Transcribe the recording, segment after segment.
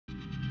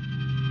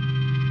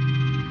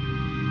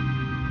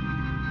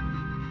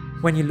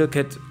When you look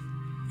at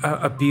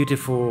a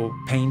beautiful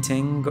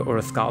painting or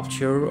a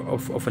sculpture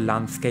of a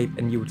landscape,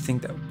 and you would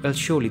think that, well,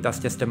 surely that's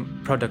just a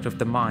product of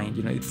the mind,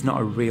 it's not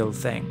a real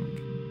thing.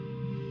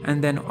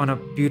 And then on a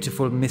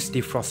beautiful, misty,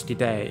 frosty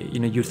day,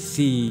 you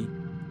see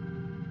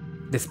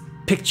this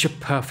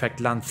picture-perfect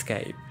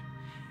landscape,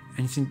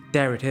 and you think,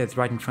 there it is,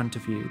 right in front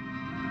of you.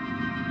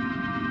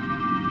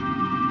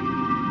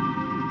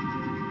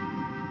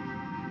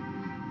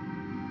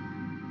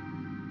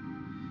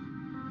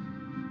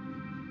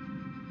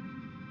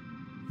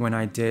 When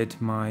I did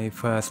my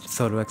first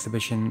solo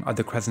exhibition,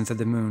 Other Crescents of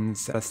the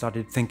Moons, I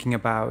started thinking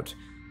about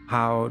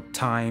how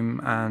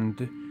time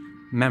and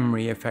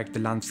memory affect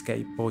the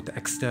landscape, both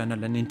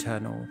external and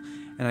internal.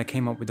 And I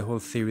came up with a whole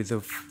series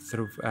of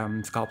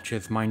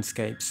sculptures,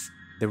 mindscapes.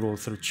 They were all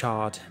sort of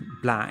charred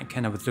black,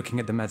 and I was looking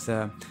at them as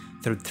a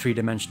sort of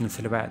three-dimensional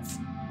silhouettes.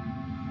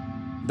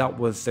 That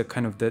was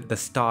the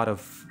start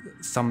of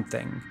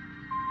something.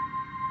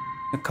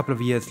 A couple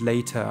of years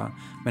later,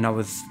 when I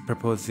was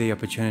proposed the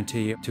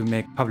opportunity to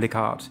make public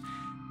art,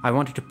 I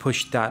wanted to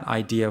push that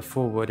idea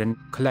forward and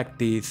collect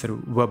these sort of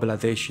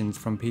verbalizations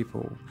from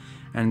people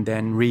and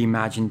then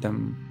reimagine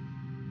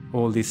them.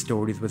 All these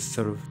stories were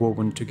sort of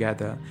woven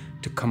together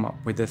to come up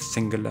with a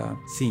singular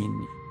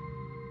scene.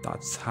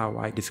 That's how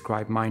I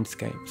describe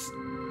mindscapes.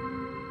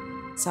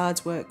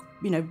 Saad's work,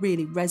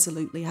 really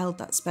resolutely held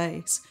that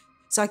space.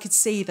 So I could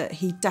see that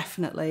he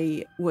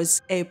definitely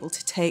was able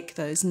to take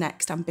those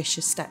next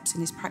ambitious steps in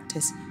his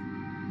practice.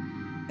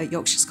 At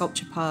Yorkshire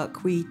Sculpture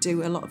Park, we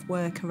do a lot of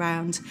work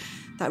around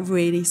that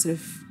really sort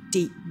of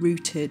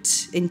deep-rooted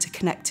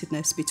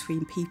interconnectedness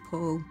between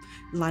people,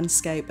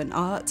 landscape and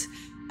art.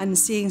 And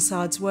seeing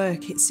Saad's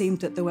work, it seemed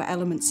that there were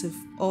elements of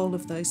all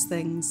of those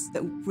things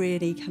that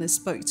really kind of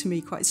spoke to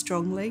me quite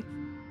strongly.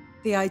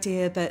 The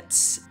idea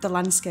that the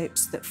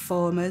landscapes that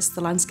form us,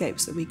 the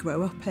landscapes that we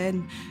grow up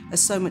in, are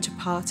so much a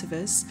part of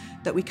us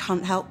that we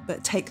can't help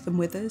but take them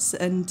with us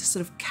and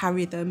sort of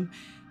carry them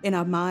in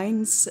our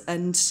minds,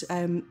 and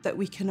that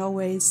we can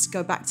always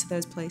go back to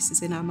those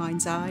places in our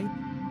mind's eye.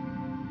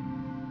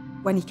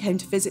 When he came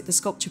to visit the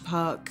sculpture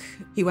park,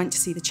 he went to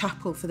see the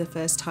chapel for the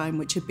first time,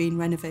 which had been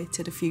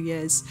renovated a few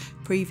years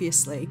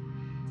previously.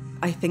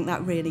 I think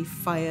that really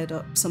fired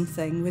up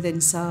something within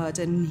Saad,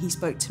 and he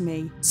spoke to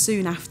me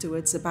soon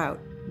afterwards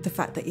about the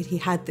fact that he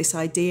had this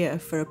idea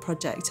for a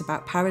project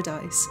about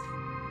paradise.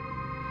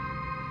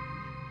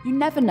 You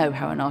never know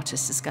how an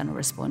artist is going to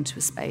respond to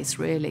a space,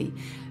 really,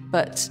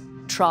 but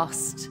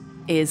trust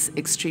is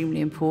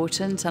extremely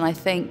important, and I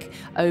think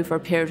over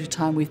a period of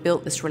time we've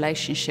built this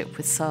relationship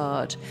with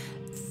Saad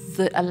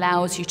that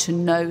allows you to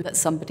know that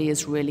somebody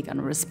is really going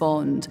to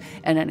respond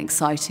in an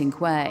exciting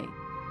way.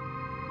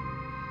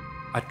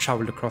 I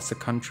travelled across the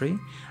country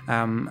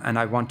and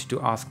I wanted to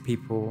ask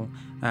people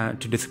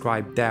to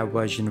describe their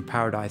version of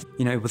paradise.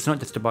 It was not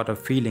just about a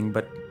feeling,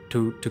 but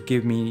to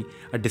give me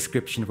a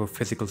description of a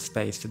physical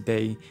space that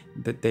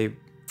they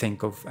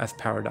think of as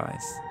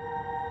paradise.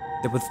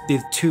 There was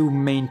these two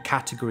main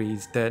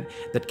categories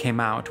that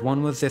came out.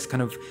 One was this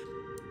kind of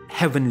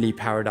heavenly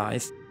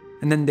paradise,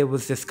 and then there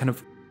was this kind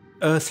of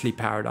earthly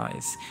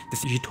paradise,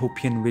 this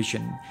utopian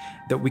vision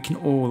that we can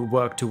all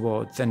work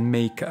towards and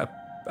make a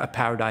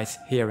paradise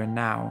here and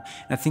now.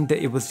 And I think that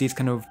it was these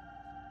kind of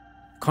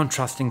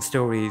contrasting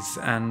stories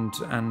and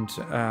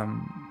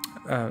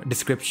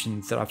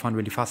descriptions that I found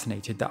really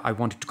fascinating, that I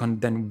wanted to kind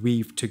of then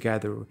weave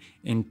together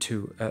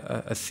into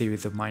a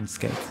series of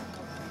mindscapes.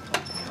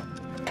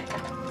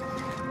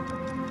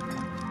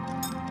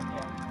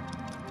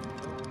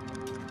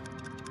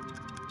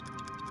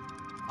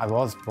 I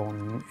was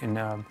born in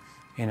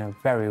a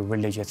very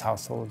religious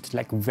household,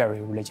 like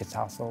very religious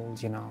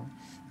household,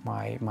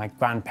 My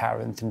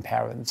grandparents and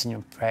parents,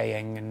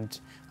 praying and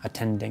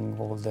attending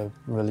all the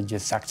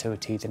religious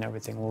activities and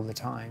everything all the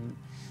time.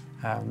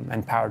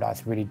 And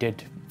paradise really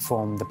did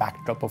form the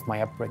backdrop of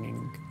my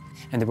upbringing.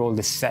 And there were all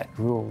these set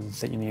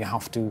rules that, you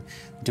have to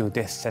do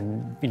this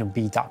and,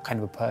 be that kind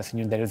of a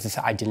person. There is this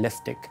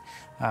idealistic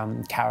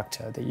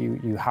character that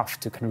you have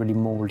to kind of really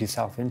mold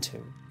yourself into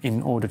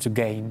in order to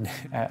gain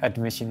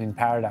admission in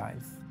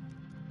paradise.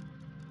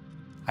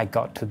 I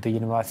got to the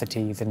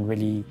universities and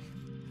really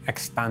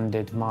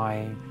expanded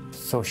my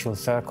social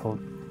circle.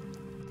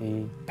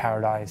 The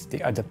paradise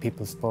the other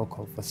people spoke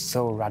of was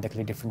so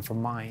radically different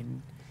from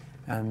mine,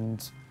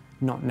 and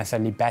not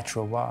necessarily better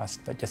or worse,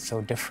 but just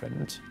so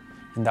different.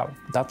 And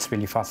that's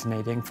really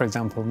fascinating. For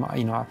example,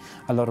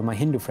 a lot of my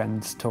Hindu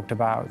friends talked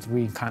about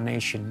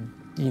reincarnation.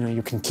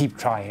 You can keep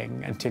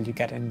trying until you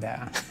get in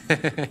there.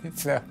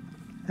 So,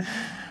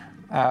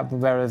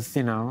 whereas,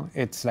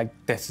 it's like,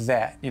 this is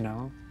it,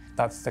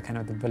 That's the kind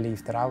of the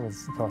belief that I was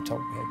brought up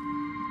with.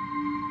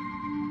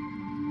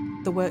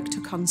 The work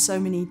took on so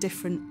many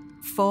different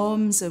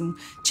forms and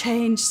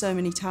changed so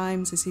many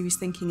times as he was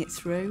thinking it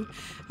through.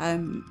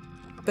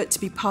 But to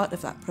be part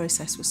of that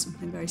process was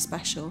something very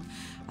special.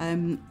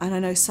 And I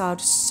know Saad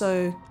was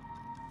so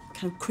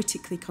kind of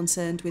critically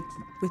concerned with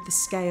the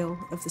scale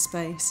of the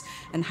space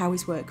and how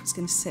his work was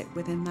going to sit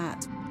within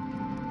that.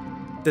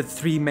 The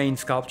three main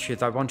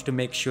sculptures, I wanted to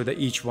make sure that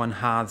each one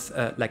has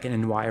like an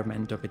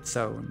environment of its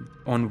own.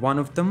 On one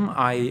of them,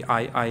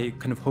 I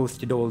kind of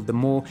hosted all the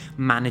more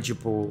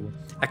manageable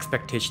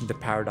expectations of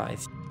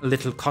paradise.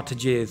 Little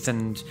cottages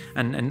and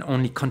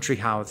only country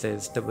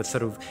houses that were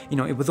sort of,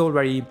 it was all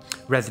very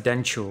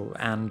residential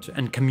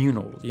and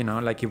communal,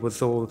 like it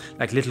was all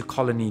like little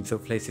colonies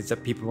of places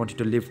that people wanted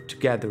to live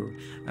together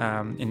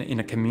in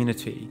a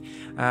community.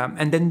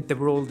 And then there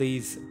were all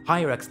these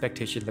higher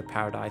expectations of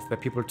paradise where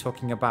people were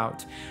talking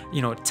about,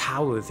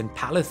 towers and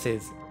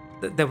palaces.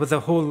 There was a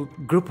whole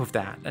group of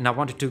that, and I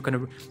wanted to kind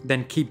of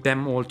then keep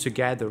them all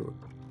together.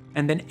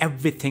 And then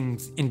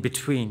everything's in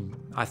between,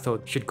 I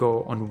thought, should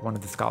go on one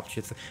of the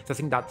sculptures. So I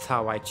think that's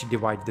how I actually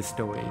divide the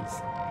stories.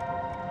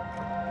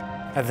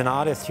 As an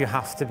artist, you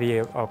have to be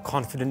a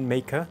confident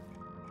maker.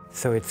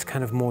 So it's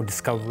kind of more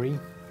discovery.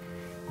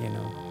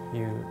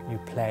 You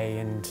play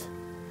and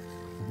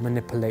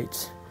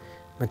manipulate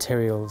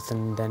materials,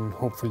 and then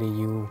hopefully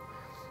you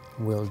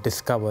will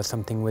discover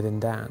something within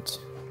that.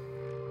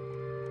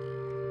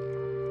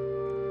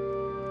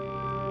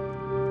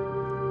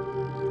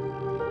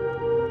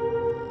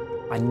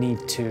 I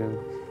need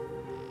to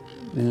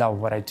love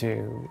what I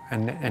do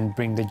and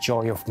bring the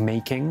joy of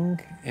making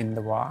in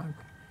the work.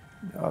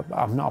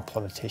 I'm not a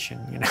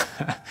politician,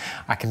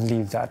 I can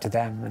leave that to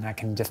them, and I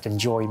can just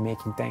enjoy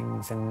making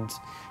things and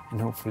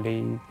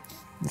hopefully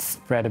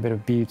spread a bit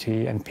of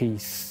beauty and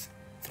peace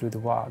through the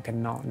work,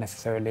 and not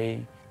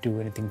necessarily do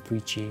anything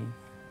preachy,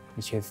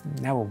 which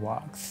never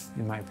works,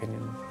 in my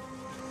opinion.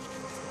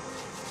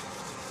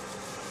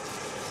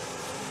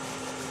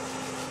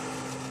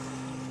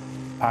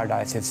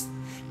 Paradise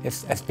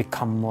has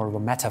become more of a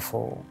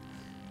metaphor,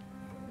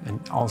 and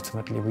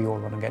ultimately we all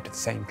want to get to the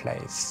same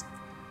place,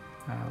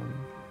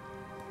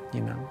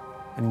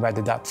 and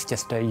whether that's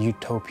just a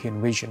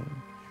utopian vision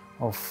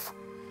of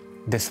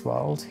this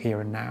world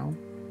here and now,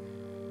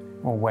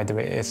 or whether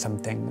it is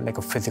something like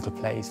a physical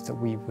place that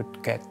we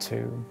would get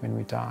to when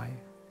we die.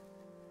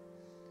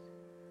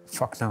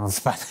 Fuck knows,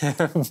 but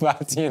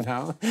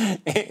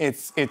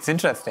it's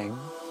interesting.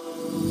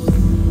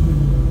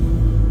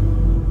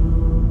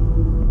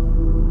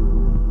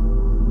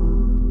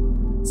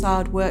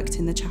 Saad worked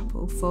in the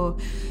chapel for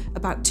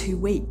about 2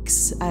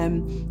 weeks.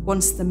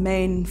 Once the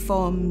main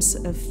forms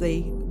of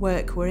the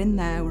work were in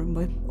there and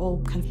were all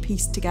kind of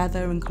pieced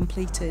together and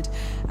completed,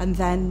 and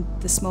then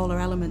the smaller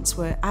elements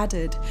were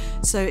added.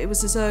 So it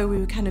was as though we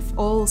were kind of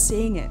all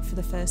seeing it for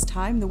the first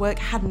time. The work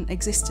hadn't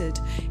existed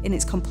in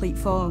its complete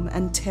form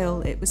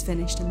until it was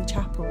finished in the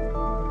chapel.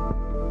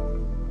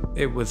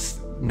 It was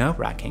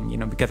nerve-wracking,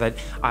 because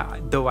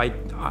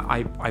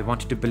I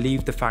wanted to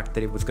believe the fact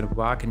that it was going to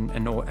work and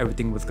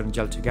everything was going to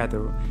gel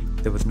together,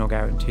 there was no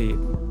guarantee.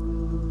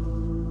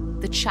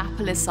 The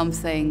chapel is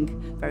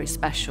something very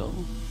special.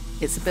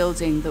 It's a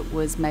building that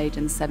was made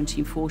in the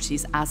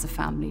 1740s as a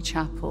family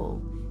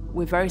chapel.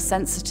 We're very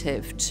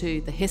sensitive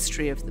to the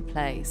history of the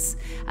place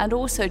and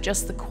also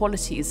just the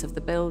qualities of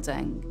the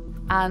building.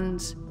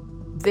 And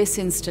this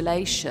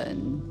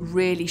installation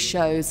really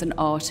shows an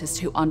artist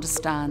who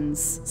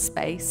understands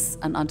space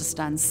and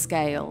understands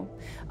scale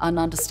and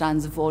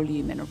understands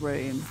volume in a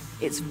room.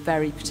 It's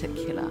very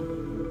particular.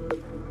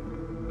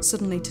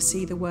 Suddenly to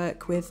see the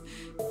work with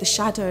the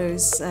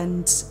shadows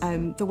and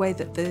the way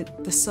that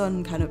the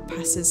sun kind of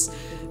passes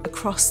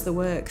across the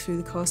work through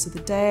the course of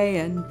the day,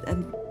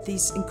 and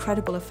these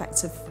incredible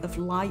effects of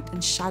light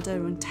and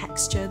shadow and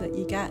texture that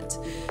you get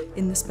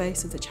in the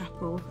space of the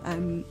chapel.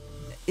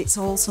 It's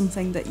all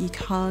something that you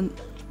can't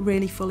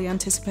really fully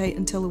anticipate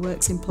until the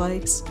work's in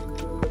place.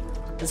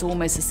 There's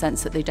almost a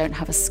sense that they don't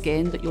have a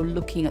skin, that you're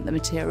looking at the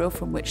material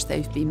from which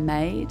they've been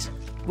made,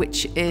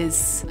 which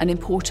is an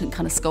important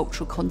kind of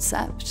sculptural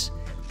concept.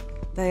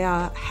 They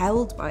are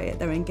held by it,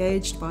 they're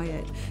engaged by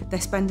it, they're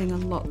spending a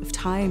lot of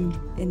time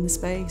in the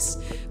space.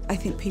 I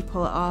think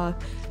people are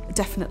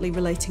definitely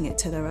relating it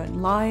to their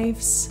own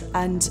lives,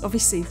 and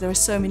obviously there are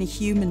so many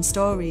human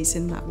stories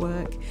in that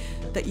work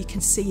that you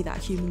can see that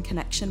human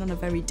connection on a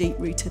very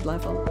deep-rooted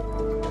level.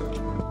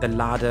 The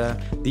ladder,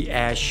 the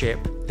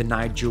airship, the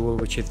night jewel,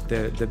 which is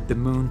the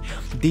moon,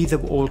 these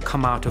have all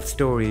come out of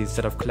stories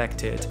that I've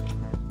collected.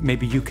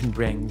 Maybe you can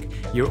bring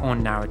your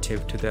own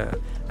narrative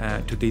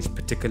to these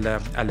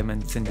particular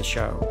elements in the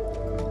show.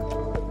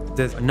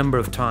 There's a number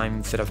of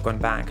times that I've gone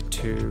back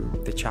to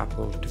the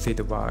chapel to see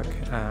the work.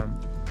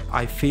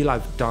 I feel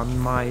I've done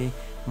my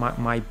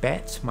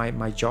bet,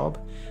 my job,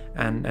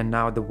 and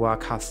now the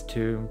work has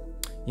to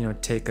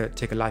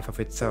take a life of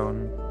its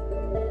own.